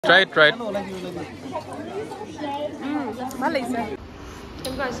Try it. ভাল লাগিছে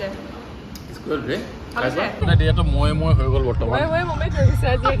কেনেকুৱা আছে It's good, right? Kaisa? Na dia to moi হৈ গল বৰ্তমান মই মমে ধৰিছে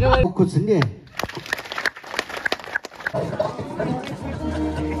আজি একেবাৰে कुछ नहीं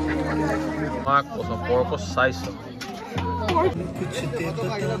pork size.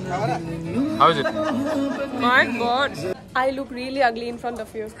 How is it? My God, I look really ugly in front of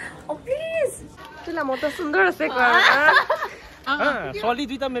you. Oh please, tula mota sundar ase ka. Solid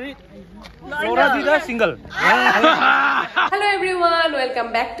duita married. Laura duita single. Hello everyone, welcome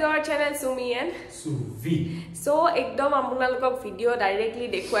back to our channel Sumi&Suvi. So ekdom apunalok video directly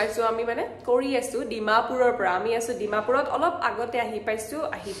dekhuaisu ami mane kori asu Dimapur'or pra ami asu Dimapur'ot olop agote ahi paisu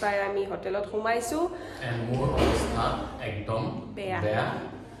ahi pai ami hotelot khumaisu And more obostha ekdom beya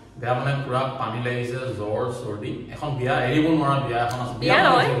মানে পুরা পানি লাগিছে জ্বৰ সৰ্দি এখন বিয়া এৰিবল মৰা বিয়া এখন আছে বিয়া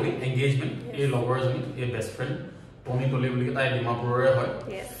এনগেজমেন্ট এই লগৰজনী এই বেস্ট ফ্ৰেন্ড Toni বুলি তাই ডিমাপুৰৰে হয়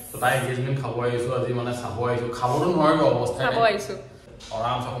তো তাই এনগেজমেন্ট খাব আইছো আজি মানে চাব আইছো খাবৰো নোৱাৰিব অৱস্থা খাব আইছো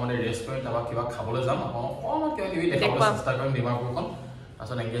আৰাম সক মানে ৰেষ্ট কৰি তাবা কিবা খাবলৈ যাম অন কিবা কিবি দেখাবলৈ চেষ্টা কৰিম ডিমাপুৰখন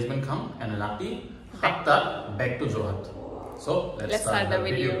আসলে এনগেজমেন্ট খাম এন্ড ৰাতি 7টা back to Jorhat So let's start the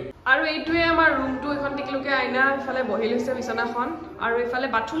video. আৰু এইটোৱে আমাৰ ৰুমটো এখন টিকলুকে আইনা ইফালে বহি লৈছে বিছনাখন আৰু ইফালে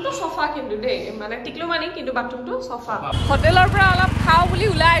বাথৰুমটো সফা কিন্তু দেই মানে টিকলু মানি কিন্তু বাথৰুমটো সফা হোটেলৰ পৰা অলপ খাও বুলি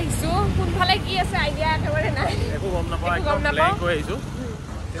উলাই আহিছো কোনফালে কি আছে আইডিয়া একেবাৰে নাই একো গম নাপাও একদম প্লেন কৰি আহিছো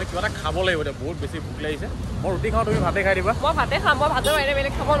এটা কিবা এটা খাব লাগিব এটা বহুত বেছি ভোক লাগিছে মই ৰুটি খাও তুমি ভাতে খাই দিবা মই ভাতে খাম মই ভাতৰ বাহিৰে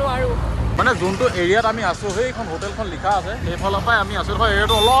বেলেগ খাব নোৱাৰো মানে যোনটো এৰিয়াত আমি আছো সেইখন হোটেলখন লিখা আছে সেইফালৰ পৰা আমি আছো হয়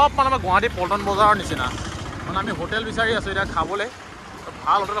এৰিয়াটো অলপ মানে গুৱাহাটী পল্টন বজাৰৰ নিচিনা মানে আমি হোটেল বিচাৰি আছো এটা খাবলৈ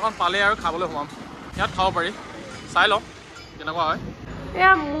ভাল হোটেল এখন পালে আৰু খাবলৈ সোমাম ইয়াত খাব পাৰি চাই লওঁ কেনেকুৱা হয়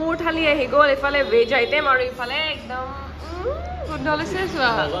এয়া মোৰ থালি আহি গ'ল ইফালে ভেজ আইটেম আৰু ইফালে একদম গুড লৈছে চোৱা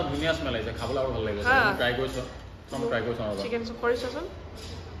ধুনীয়া স্মেল আহিছে খাবলৈ আৰু ভাল লাগিছে ট্ৰাই কৰিছো চিকেন চুপ কৰিছচোন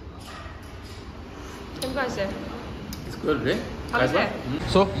কেনেকুৱা আছে good right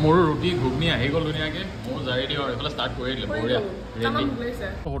so মোৰ ৰুটি ঘুগনি আহি গল ধুনীয়াকে মোৰ জাৰি দিও আৰু এফালে ষ্টাৰ্ট কৰি দিলে বঢ়িয়া ৰেডি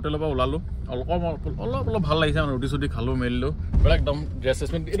হোটেলৰ পৰা ওলালো অলপ ভাল লাগিছে মানে ৰুটি সুটি খালো মেলিলো বড় একদম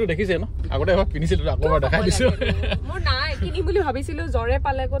ড্ৰেছেছমেন্ট এটো দেখিছে ন আগতে এবাৰ পিনিছিল আকৌ এবাৰ দেখাই দিছো মোৰ নাই কিনিম বুলি ভাবিছিলো জৰে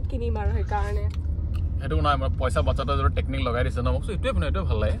পালে কত কিনিম আৰু সেই কাৰণে এটো নাই মই পইচা বাচাটা জৰে টেকনিক লগাই দিছে ন মোক এটোৱে মানে এটো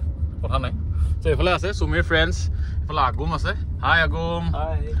ভাল লাগে কথা নাই সো এফালে আছে সুমিৰ ফ্ৰেন্ডছ এফালে আগুম আছে হাই আগুম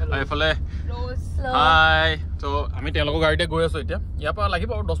হাই এফালে ৰোজ হাই তো আমি তেওঁলোকৰ গাড়ীতে গৈ আছো এতিয়া ইয়াৰ পৰা লাগিব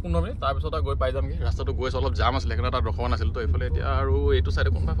আৰু 10-15 মিনিট তাৰ পিছত গৈ পাই যামগে ৰাস্তাটো গৈ অলপ জাম আছিল সেইকাৰণে তাত ৰখোৱা নাছিল তো এফালে এতিয়া আৰু এইটো সাইডে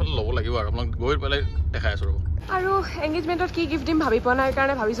কোনবা ফালে ল'ব লাগিব আৰু আপোনাক গৈ পেলাই দেখাই আছো আৰু এনগেজমেন্টত কি গিফট দিম ভাবি পোৱা নাই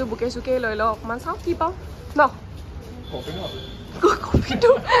কাৰণে ভাবিছো বুকে সুকে লৈ লও অকমান চাও কি পাও ন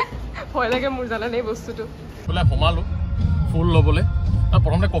কফিটো ভয় লাগে মোৰ জানা নাই বস্তুটো বলে সোমালো ফুল ল'বলৈ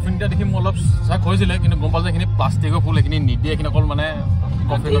প্ৰথমতে কফিনটা দেখি মই অলপ চাক হৈছিলে কিন্তু গম পালে এখিনি প্লাষ্টিকৰ ফুল এখিনি নিদিয়ে এখিনি অকল মানে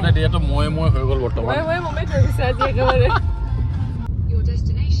কফিনতে দিয়ে তো মই হৈ গল বৰ্তমান মই মমে ধৰিছে আজি একেবাৰে Your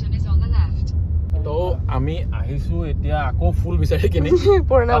destination is on the left. তো আমি আহিছো এতিয়া আকৌ ফুল বিচাৰি কিনি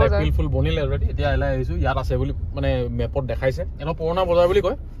পুৰণা বজাৰ ফুল বনিলে অলৰেডি এতিয়া এলাই আহিছো ইয়াত আছে বুলি মানে মেপত দেখাইছে এনো পুৰণা বজাৰ বুলি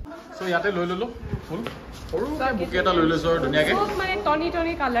কয় সো ইয়াতে লৈ ললো ফুল সৰু তাই বুকে এটা লৈ লৈছো ধুনীয়াকে মানে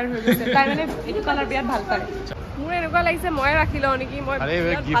টনি কালাৰ হৈ গৈছে তাই মানে এইটো কালাৰ বিয়াত ভাল পায় মোৰ এনেকুৱা লাগিছে মই ৰাখি লও নেকি মই আৰে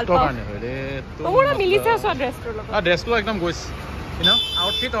গিফটৰ কাৰণে ৰে তো পুৰা মিলিছে সব ড্ৰেছটোৰ লগত ড্ৰেছটো একদম গৈছ you know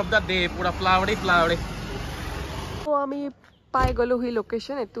outfit of the day পুৰা ফ্লাৱাৰি তো আমি পাই গলো হি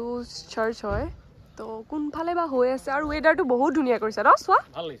লোকেশন এটো চাৰ্চ হয় তো কোনফালে বা হৈ আছে আৰু ৱেডাৰটো বহুত ধুনীয়া কৰিছে ন চোৱা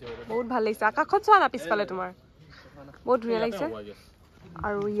ভাল লাগিছে বহুত ভাল লাগিছে আকাশত চোৱা না পিছফালে তোমাৰ বহুত ধুনীয়া লাগিছে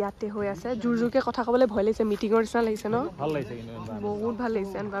আৰু ইয়াতে হৈ আছে জুৰজুৰকে কথা ক'বলৈ ভয় লাগিছে মিটিঙৰ নিচিনা লাগিছে ন ভাল লাগিছে কিন্তু বহুত ভাল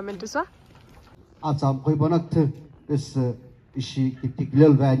লাগিছে এনভায়ৰনমেন্টটো চোৱা आचाम कोई बनत इस इसी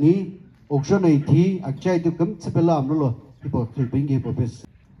टिकलल वानी ऑक्शन आई थी अच्छा तो कम से पहला हम लोग इपो फिलिपिंगे प्रोफेस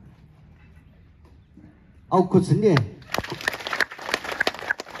आउ कुछ नहीं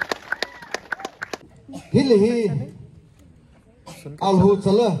हिल ही आलू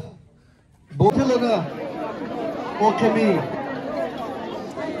चला बोतल लगा ओके मी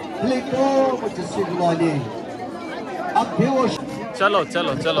लेको मुझे सिगवानी अब भी वो चलो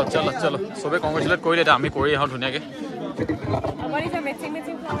सबे कॉन्ग्रेचुलेट কৰিলে আমি কৰি আহো ধুনিয়াকে আমাৰ ইটা মেচিং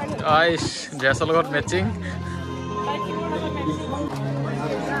ফ্লাৱাৰ আইশ ড্ৰেছৰ লগত matching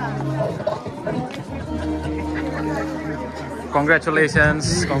Congratulations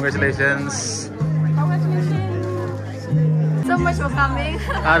so much for coming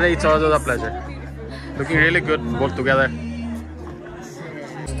it's also a pleasure looking really good both together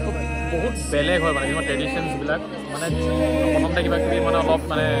বহুত বেলেগ হয় মানে তোমাৰ ট্ৰেডিশনস বিলাক মানে প্ৰথমতে কিবা কিবি মানে অলপ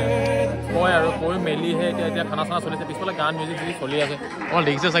মানে কয় আৰু কৈ মেলিহে এতিয়া খানা চানা চলিছে পিছফালে গান মিউজিক চলি আছে অকল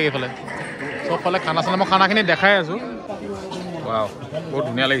দেখিছে চাগে এইফালে সবফালে খানা চানা মই খানাখিনি দেখাই আছো Wow, বহুত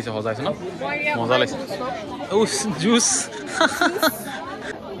ধুনীয়া লাগিছে সজাইছে ন মজা লাগিছে ও জুস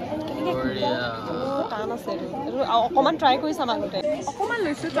টান আছে অকমান ট্ৰাই কৰিছা আগতে অকমান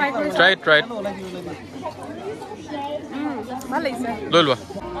লৈছো ট্ৰাই কৰিছা ট্ৰাই ভাল লাগিছে লৈ লোৱা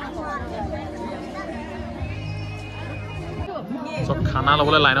সব খানা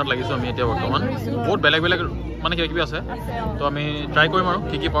লবলৈ লাইনত লাগিছো আমি এতিয়া বৰ্তমান বহুত বেলেগ বেলেগ মানে কিবা কিবি আছে তো আমি ট্ৰাই কৰিম আৰু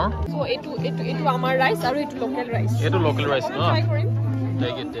কি পাওঁ সো এটো আমাৰ ৰাইস আৰু এটো লোকেল ৰাইস এটো লোকেল ৰাইস ন ট্ৰাই কৰিম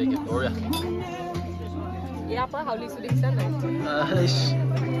টেক ইট ওয়া ইয়া পা হাউলিছো দেখিছা নাই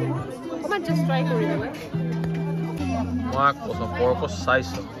অকমান জাস্ট ট্ৰাই কৰিবা ওয়াক কোসম পৰক সাইজ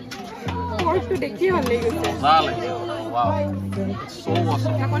পৰকটো দেখি ভাল লাগিছে মজা লাগিছে ওয়াও সো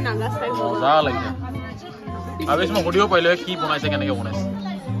অসম আকৌ নাগা ষ্টাইল মজা লাগিছে আবেশ মই ভিডিও পাইলে কি বনাইছে কেনেকৈ বনাইছে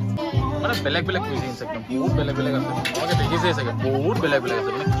মানে বেলেগ বেলেগ কুইজিনছ একদম বহুত বেলেগ বেলেগ আছে তোমাকে দেখিছে চাগে বহুত বেলেগ বেলেগ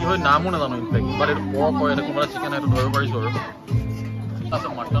আছে মানে কি হয় নামও নাজানো ইনফেক্ট বাট এইটো পৰক হয় এটা কোনোবা চিকেন এইটো ধৰিব পাৰিছো আৰু আছে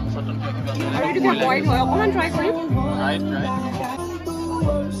মটন সটন আৰু এইটো বইল হয় অকমান ট্ৰাই কৰিম ৰাইট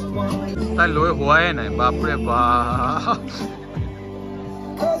তাই লৈ হোৱাই নাই বাপৰে বাহ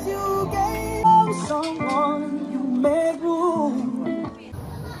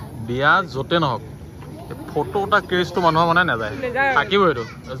বিয়া যতে নহওক ফটো এটা ক্ৰেজটো মানুহৰ মানে নাযায় থাকিব এইটো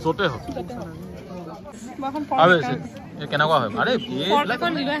যতে হওক আৰু কেনেকুৱা হয় আৰে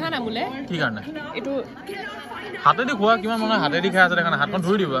কি কাৰণে এইটো হাতেদি খোৱা কিমান মানুহে হাতেদি খাই আছে দেখা নাই হাতখন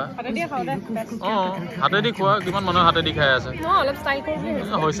ধুই দিবা অঁ হাতেদি খোৱা কিমান মানুহে হাতেদি খাই আছে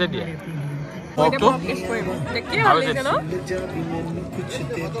হৈছে দিয়া পৰ্কটো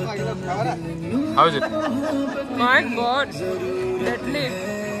How is it? My God, deadly.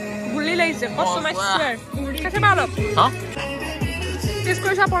 Bully lazy. What's so much swear? Catch him out of. Huh? This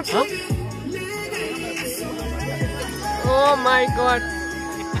goes up or Oh my God.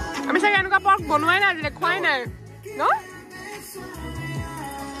 I'm saying Enoka pork bonwine and the quine. No?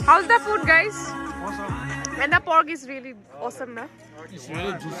 How's the food, guys? Awesome. And the pork is really awesome, na? It's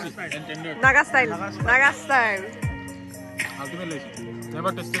really juicy and tender. Naga style. Naga style. Ultimately,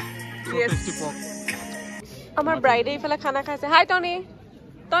 never tasted so Yes. tasty pork. Our bride ifale khana khaise. Hi Toni.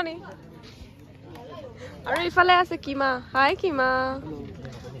 Toni. Are ifale ase Kima. Hi Kima.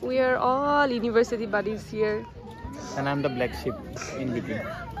 We are all university buddies here. And I'm the black sheep in between.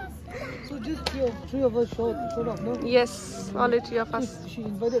 So just three of us showed up, no? Yes, only three of us. She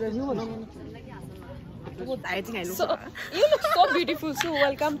invited everyone. So you look so beautiful. So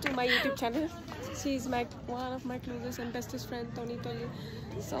welcome to my YouTube channel. She is one of my closest and bestest friend, Toni.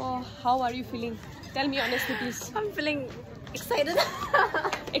 So how are you feeling? Tell me honestly, please. I'm feeling excited.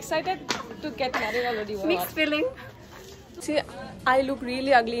 Excited to get married already. Mixed feeling. See, I look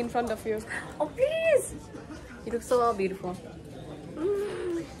really ugly in front of you. Oh please! You look so beautiful.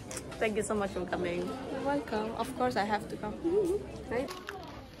 Thank you so much for coming. You're welcome. Of course, I have to come. Right?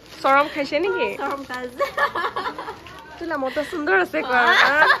 Soram khaise niki? Soram khaise. Tula moto sundor ase kwa.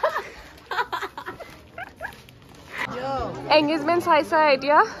 Engagement saisa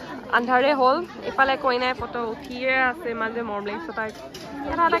etia andhare hol efale koi nai photo uthiye ase manje mormling sotai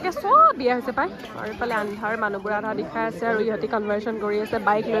era lage sob biya hoise pai aru efale andhar manubura adha dikhai ase aru ihoti conversion kori ase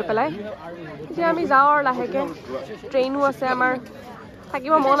bike loi pelai je ami jao aru laheke train u ase amar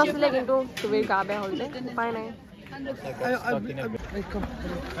থাকিব মন আছিল কিন্তু তুমি গা বে হল যে উপায় নাই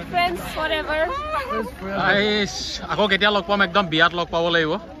friends forever Guys, ako ketia log pam ekdom biat log pabo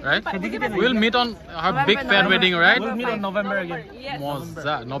laibo, right? We'll meet on our big fair wedding, right? We'll meet on November again.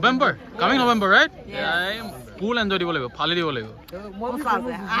 Moza, November. Coming November, right? Yeah. Full enjoy dibo laibo, phali dibo laibo.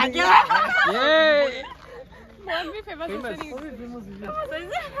 Yay! Mon bhi famous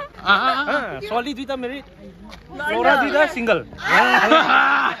Solly duita married. Laura duita single.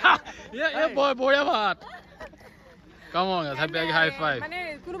 Yeah, boy, baat. Come on, guys, happy high five. মানে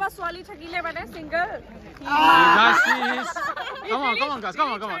কোনোবা ছোৱালী থাকিলে মানে single Come on, guys,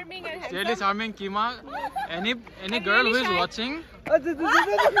 come on. Really charming, Kima. Any girl who is watching,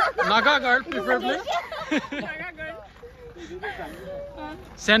 Naga girl preferably.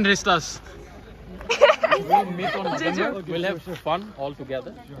 Send ristas. We'll meet on November. We'll have fun all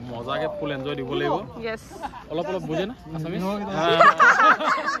together. Moza ke full enjoy dibo laibo. yes Olop buje na Assamese.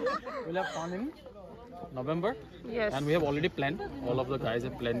 We'll have fun in November. yes And we have already planned. All of the guys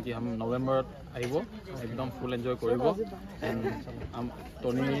have planned ki hum November aibo ekdom full enjoy koribo and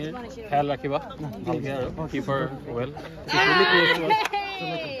Toni khayal rakhiba bhalke aru keep her well. She's really close to us.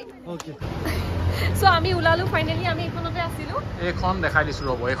 Okay. so আমি উলালো finally আমি এখনতে আছিলো এখন দেখাই দিছো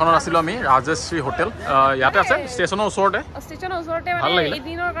ৰব এখনত আছিলো আমি ৰাজশ্ৰী হোটেল ইয়াতে আছে ষ্টেচনৰ ওচৰতে ষ্টেচনৰ ওচৰতে মানে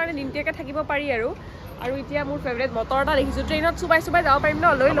এদিনৰ কাৰণে দিনটিয়াকে থাকিব পাৰি আৰু এতিয়া মোৰ ফেভাৰিট মটৰ এটা দেখিছো ট্ৰেইনত সুবাই যাব পাৰিম ন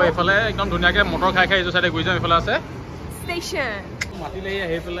লৈ ল এইফালে একদম ধুনীয়াকে মটৰ খাই এইটো সাইডে গৈ যাম এইফালে আছে station. মাতিলে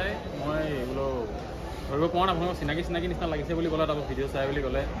আহি পেলাই মই এগুলো ধৰিব পৰা নাই আপোনাক চিনাকি নিচিনা লাগিছে বুলি ক'লে তাৰপৰা ভিডিঅ' চাই বুলি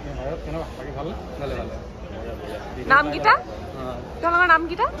ক'লে কেনেকুৱা বাকী ভাল ভালে নাম কিটা তোমালোকৰ নাম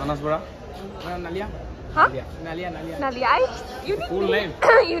কিটা মানস বৰা নালিয়া হা নালিয়া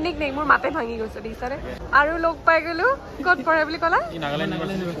ইউনিক নেম মোৰ মাতে ভাঙি গৈছে দিছাৰে আৰু লগ পাই গলো ক'ত পঢ়ে বুলি ক'লা নাগালেণ্ড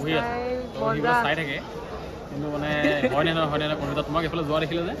ইউনিভাৰ্চিটি পঢ়ি আছে তো চাই থাকে কিন্তু মানে হয় নে কোনোটা তোমাক এফালে যোৱা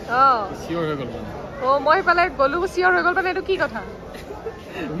দেখিলে যে চিয়ৰ হৈ গ'ল মানে মই এফালে গ'লো চিয়ৰ হৈ গ'ল মানে এইটো কি কথা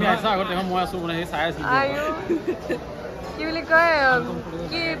তুমি আছা আগতে মই আছো মানে চাই আছিলো কি বুলি কয়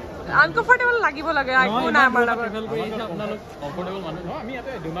কি আনকমফৰ্টেবল লাগিব লাগে একো নাই আমাৰ লগত আপোনালোক কমফৰ্টেবল মানুহ নহয় আমি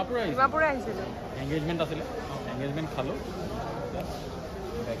ইয়াতে ডিমাপুৰ আহিছিলো এংগেজমেণ্ট আছিলে এংগেজমেণ্ট খালো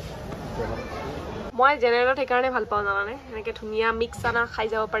মই জেনেৰেলত সেইকাৰণে ভাল পাওঁ জানানে এনেকৈ ধুনীয়া মিক্স চানা খাই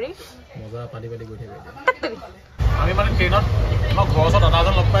যাব পাৰি মজা পাতি গৈ থাকিব আমি মানে ট্ৰেইনত মই ঘৰৰ ওচৰত দাদা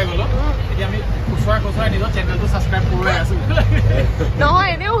এজন লগ পাই গ'লো এতিয়া আমি খুচুৰাই নিজৰ চেনেলটো ছাবস্ক্ৰাইব কৰি আছো নহয়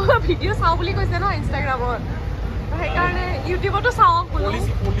এনেও ভিডিঅ' চাওঁ বুলি কৈছে ন ইনষ্টাগ্ৰামত সেইকাৰণে ইউটিউবতো চাওঁ বোলো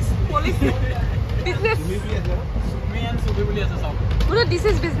পলিচি বিজনেছ Sumi&Suvi বুলি আছে চাওক বোলো দিছ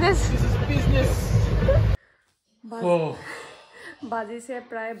ইজ বিজনেছ বাজিছে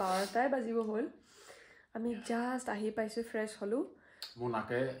প্ৰায় 12টাই বাজিব হ'ল আমি জাষ্ট আহি পাইছোঁ ফ্ৰেছ হ'লোঁ মোৰ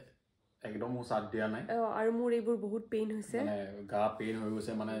নাকে একদম মোৰ চাট দিয়া নাই আৰু মোৰ এইবোৰ বহুত পেইন হৈছে মানে গা পেইন হৈ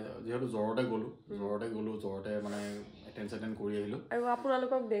গৈছে মানে যেহেতু জ্বৰতে গ'লো জ্বৰতে মানে এটেনশ্যন কৰি আহিলোঁ আৰু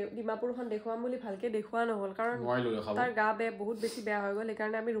আপোনালোকক ডিমাপুৰখন দেখুৱাম বুলি ভালকৈ দেখুওৱা নহ'ল কাৰণ তাৰ গা বহুত বেছি বেয়া হৈ গ'ল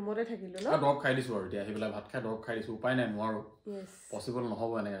সেইকাৰণে আমি ৰুমতে থাকিলোঁ ন দৰৱ খাই দিছোঁ আৰু এতিয়া আহি পেলাই ভাত খাই দৰৱ খাই দিছোঁ উপায় নাই নোৱাৰোঁ পচিবল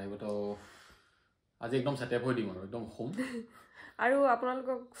নহ'ব এনেকৈ আহিব তো আজি একদম ছেটআপ হৈ দিম আৰু একদম হোম আৰু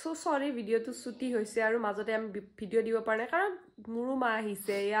আপোনালোকক চৰি ভিডিঅ'টো ছুটি হৈছে আৰু মাজতে আমি ভিডিঅ' দিব পৰা নাই কাৰণ মোৰো মা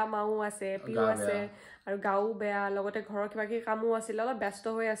আহিছে এয়া মাও আছে পিও আছে আৰু গাও বেয়া লগতে ঘৰৰ কিবা কিবি কামো আছিল অলপ ব্যস্ত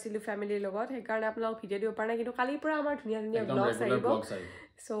হৈ আছিলোঁ ফেমিলিৰ লগত সেইকাৰণে আপোনালোক ভিডিঅ' দিব পৰা নাই কিন্তু কালিৰ পৰা আমাৰ ধুনীয়া ব্লগছ আহিব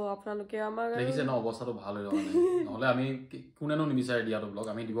চ' আপোনালোকে আমাক দেখিছে ন অৱস্থাটো ভাল হৈ যোৱা নহ'লে আমি কোনেনো নিবিচাৰে দিয়াটো ব্লগ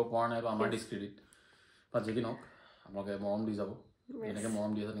আমি দিব পৰা নাই আমাৰ ডিছক্ৰেডিট বা যি কি নহওক আপোনালোকে মৰম দি যাব এনেকৈ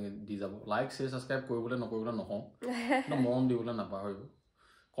মৰম দি আছে দি যাব লাইক শ্বেয়াৰ ছাবস্ক্ৰাইব কৰিবলৈ নকৰিবলৈ নকওঁ মৰম দিবলৈ নাপাহৰিব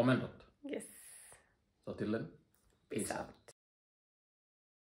কমেণ্টত Yes. So till then, peace out.